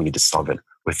and why we need to solve it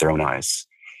with their own eyes.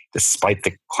 Despite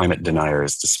the climate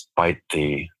deniers, despite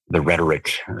the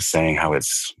rhetoric saying how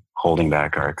it's holding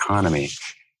back our economy,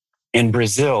 in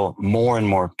Brazil, more and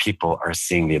more people are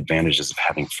seeing the advantages of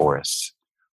having forests.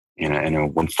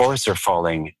 And when forests are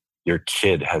falling, your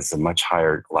kid has a much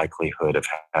higher likelihood of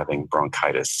having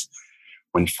bronchitis.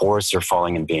 When forests are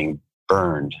falling and being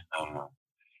burned,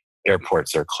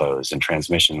 airports are closed and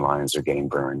transmission lines are getting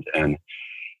burned. And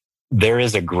there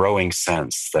is a growing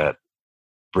sense that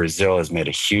Brazil has made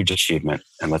a huge achievement,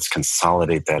 and let's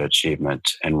consolidate that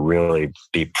achievement and really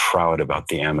be proud about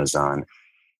the Amazon.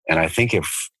 And I think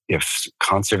if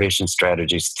conservation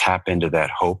strategies tap into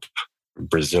that hope,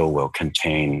 Brazil will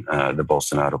contain the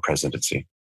Bolsonaro presidency.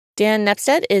 Dan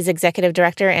Nepstead is Executive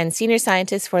Director and Senior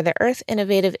Scientist for the Earth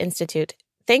Innovative Institute.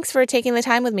 Thanks for taking the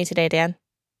time with me today, Dan.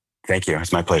 Thank you.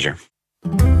 It's my pleasure.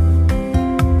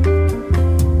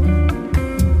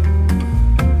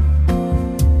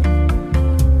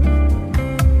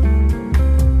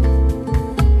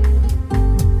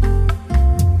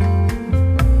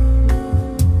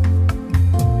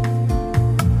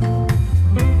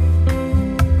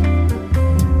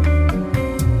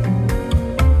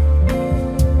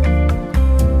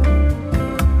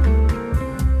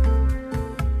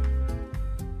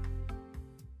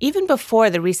 Even before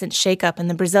the recent shakeup in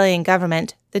the Brazilian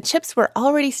government, the chips were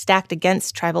already stacked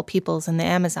against tribal peoples in the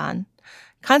Amazon.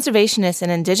 Conservationists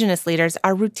and indigenous leaders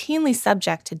are routinely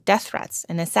subject to death threats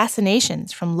and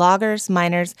assassinations from loggers,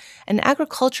 miners, and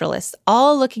agriculturalists,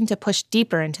 all looking to push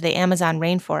deeper into the Amazon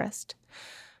rainforest.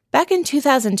 Back in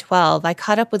 2012, I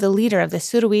caught up with a leader of the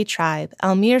Suruí tribe,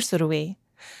 Almir Suruí.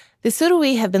 The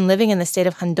Suruí have been living in the state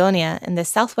of Rondônia in the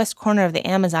southwest corner of the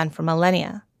Amazon for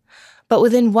millennia. But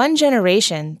within one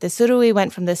generation, the Suruí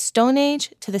went from the Stone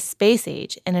Age to the Space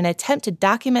Age in an attempt to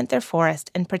document their forest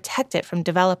and protect it from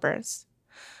developers.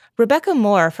 Rebecca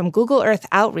Moore from Google Earth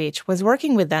Outreach was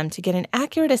working with them to get an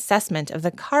accurate assessment of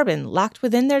the carbon locked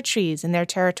within their trees in their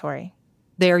territory.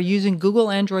 They are using Google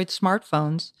Android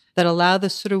smartphones that allow the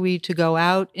Surui to go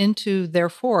out into their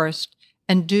forest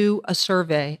and do a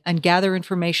survey and gather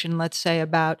information, let's say,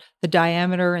 about the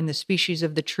diameter and the species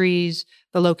of the trees,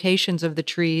 the locations of the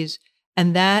trees,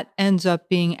 and that ends up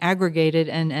being aggregated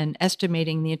and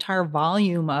estimating the entire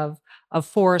volume of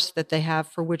forest that they have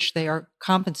for which they are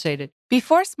compensated.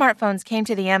 Before smartphones came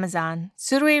to the Amazon,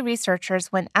 Surui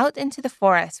researchers went out into the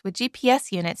forest with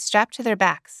GPS units strapped to their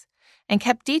backs and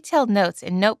kept detailed notes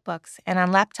in notebooks and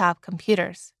on laptop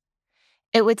computers.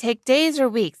 It would take days or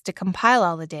weeks to compile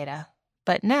all the data,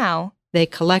 but now they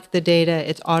collect the data,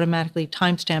 it's automatically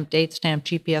timestamped, date-stamped,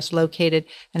 GPS located,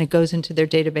 and it goes into their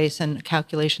database and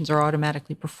calculations are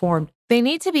automatically performed. They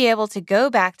need to be able to go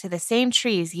back to the same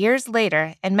trees years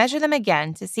later and measure them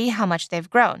again to see how much they've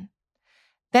grown.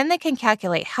 Then they can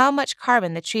calculate how much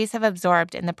carbon the trees have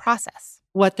absorbed in the process.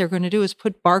 What they're going to do is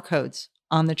put barcodes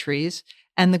on the trees,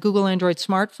 and the Google Android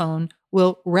smartphone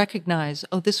will recognize,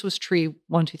 oh, this was tree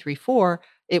 1234.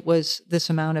 It was this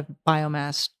amount of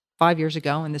biomass 5 years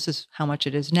ago, and this is how much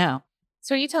it is now.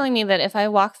 So are you telling me that if I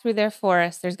walk through their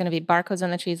forest, there's going to be barcodes on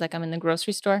the trees like I'm in the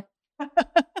grocery store?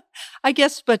 I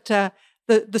guess, but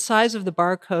the size of the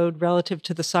barcode relative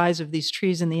to the size of these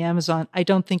trees in the Amazon, I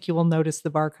don't think you will notice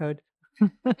the barcode.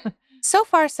 So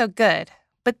far, so good.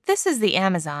 But this is the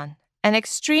Amazon, an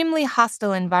extremely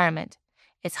hostile environment.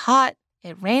 It's hot,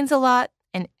 it rains a lot,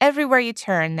 and everywhere you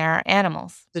turn, there are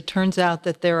animals. It turns out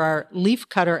that there are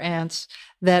leafcutter ants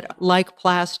that like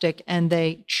plastic, and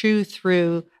they chew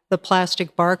through the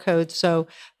plastic barcode. So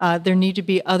there need to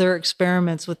be other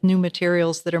experiments with new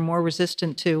materials that are more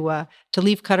resistant to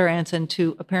leafcutter ants and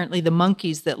to apparently the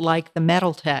monkeys that like the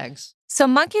metal tags. So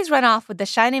monkeys run off with the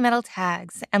shiny metal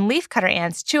tags, and leafcutter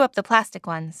ants chew up the plastic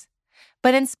ones.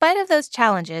 But in spite of those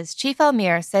challenges, Chief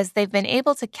Almir says they've been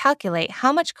able to calculate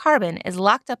how much carbon is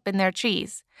locked up in their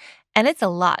trees. And it's a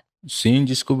lot. Sim,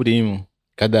 descobrimos.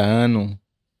 Cada ano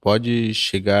pode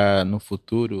chegar no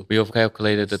futuro. We have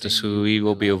calculated that the Surui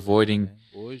will be avoiding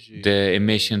the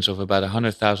emissions of about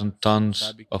 100,000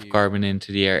 tons of carbon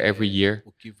into the air every year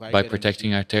by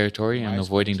protecting our territory and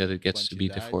avoiding that it gets to be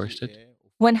deforested.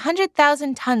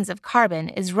 100,000 tons of carbon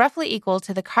is roughly equal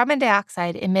to the carbon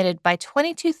dioxide emitted by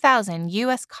 22,000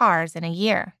 U.S. cars in a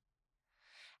year.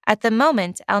 At the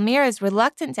moment, Almir is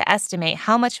reluctant to estimate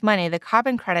how much money the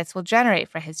carbon credits will generate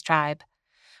for his tribe.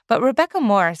 But Rebecca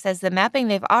Moore says the mapping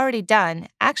they've already done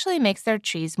actually makes their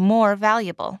trees more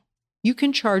valuable. You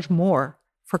can charge more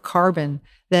for carbon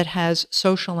that has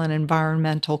social and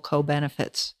environmental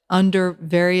co-benefits under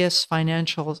various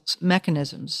financial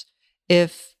mechanisms.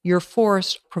 If your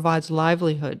forest provides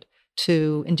livelihood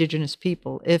to indigenous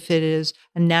people, if it is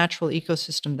a natural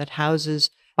ecosystem that houses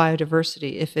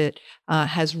biodiversity, if it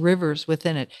has rivers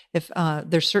within it, if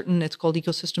there's certain, it's called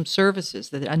ecosystem services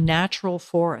that a natural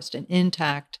forest, an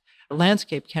intact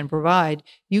landscape can provide,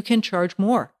 you can charge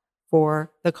more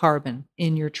for the carbon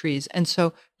in your trees. And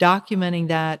so documenting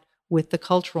that with the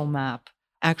cultural map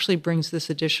actually brings this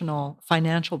additional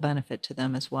financial benefit to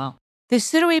them as well. The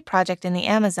Surui project in the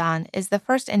Amazon is the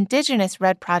first indigenous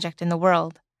REDD project in the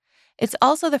world. It's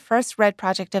also the first REDD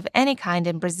project of any kind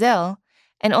in Brazil,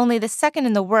 and only the second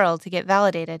in the world to get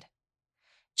validated.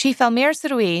 Chief Almir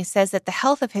Surui says that the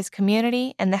health of his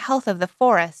community and the health of the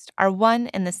forest are one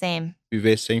and the same.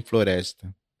 Viver sem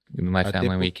floresta. In my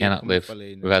family, we cannot live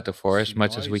without the forest,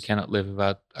 much as we cannot live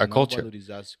without our culture.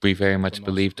 We very much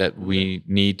believe that we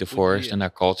need the forest and our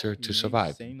culture to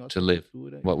survive, to live.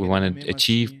 What we want to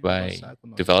achieve by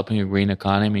developing a green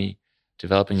economy,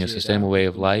 developing a sustainable way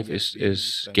of life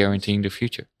is guaranteeing the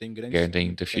future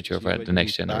of the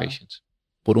next generations.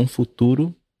 Por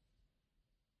futuro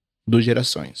das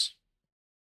gerações.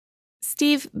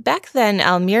 Steve, back then,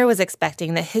 Almir was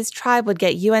expecting that his tribe would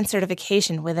get UN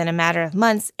certification within a matter of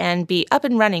months and be up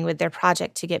and running with their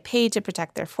project to get paid to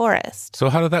protect their forest. So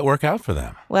how did that work out for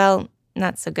them? Well,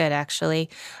 not so good, actually.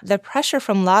 The pressure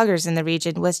from loggers in the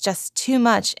region was just too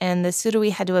much, and the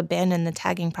Surui had to abandon the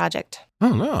tagging project.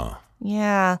 Oh, no.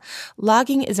 Yeah,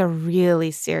 logging is a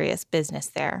really serious business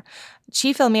there.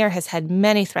 Chief Almir has had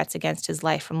many threats against his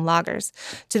life from loggers,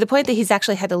 to the point that he's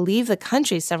actually had to leave the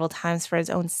country several times for his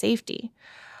own safety.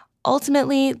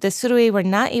 Ultimately, the Surui were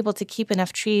not able to keep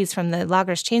enough trees from the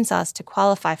loggers' chainsaws to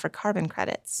qualify for carbon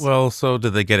credits. Well, so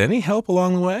did they get any help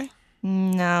along the way?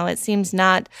 No, it seems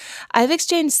not. I've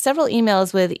exchanged several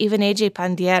emails with Ivaneje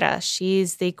Pandiera.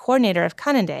 She's the coordinator of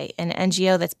Kanande, an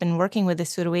NGO that's been working with the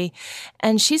Surui,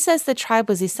 and she says the tribe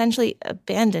was essentially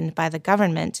abandoned by the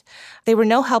government. They were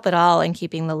no help at all in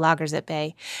keeping the loggers at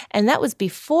bay, and that was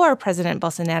before President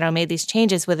Bolsonaro made these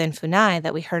changes within FUNAI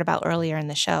that we heard about earlier in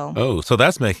the show. Oh, so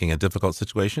that's making a difficult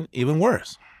situation even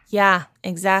worse. Yeah,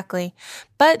 exactly.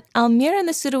 But Almir and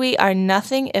the Surui are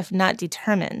nothing if not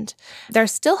determined. They're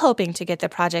still hoping to get the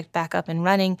project back up and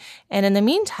running, and in the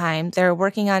meantime, they're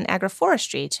working on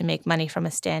agroforestry to make money from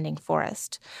a standing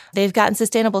forest. They've gotten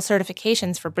sustainable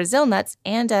certifications for Brazil nuts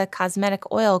and a cosmetic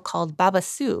oil called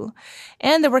babaçu,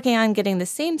 and they're working on getting the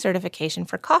same certification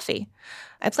for coffee.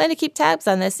 I plan to keep tabs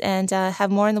on this and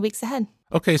have more in the weeks ahead.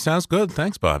 Okay, sounds good.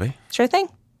 Thanks, Bobby. Sure thing.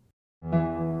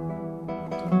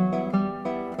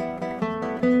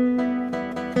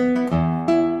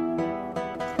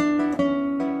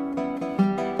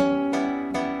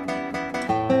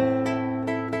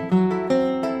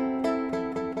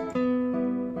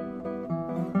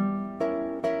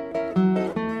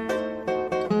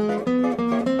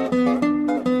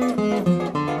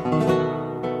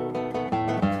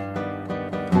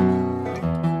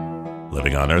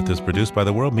 Living on Earth is produced by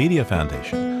the World Media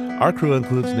Foundation. Our crew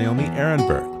includes Naomi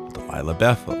Ehrenberg, Delilah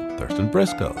Bethel, Thurston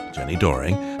Briscoe, Jenny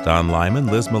Doring, Don Lyman,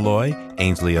 Liz Malloy,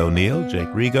 Ainsley O'Neill, Jake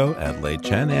Rigo, Adelaide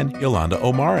Chen, and Yolanda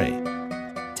Omari.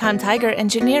 Tom Tiger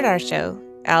engineered our show.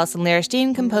 Allison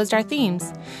Lierstein composed our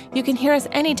themes. You can hear us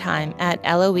anytime at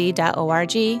loe.org,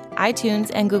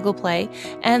 iTunes, and Google Play,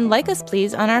 and like us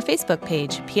please on our Facebook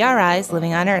page, PRI's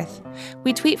Living on Earth.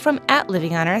 We tweet from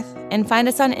 @LivingOnEarth and find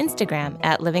us on Instagram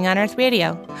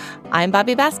 @LivingOnEarthRadio. I'm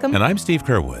Bobby Bascom. And I'm Steve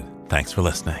Kerwood. Thanks for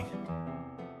listening.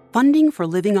 Funding for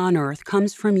Living on Earth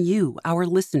comes from you, our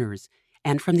listeners,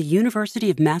 and from the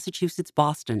University of Massachusetts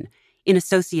Boston, in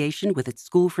association with its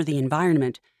School for the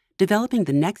Environment, developing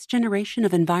the next generation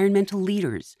of environmental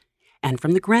leaders, and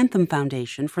from the Grantham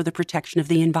Foundation for the Protection of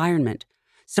the Environment,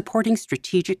 supporting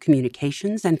strategic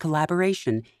communications and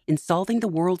collaboration in solving the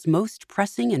world's most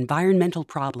pressing environmental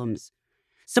problems.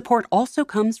 Support also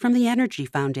comes from the Energy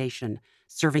Foundation,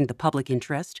 serving the public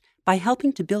interest by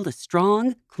helping to build a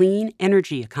strong, clean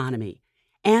energy economy,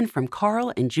 and from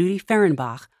Carl and Judy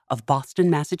Fehrenbach of Boston,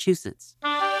 Massachusetts.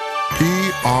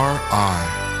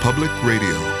 PRI, Public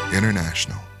Radio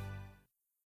International.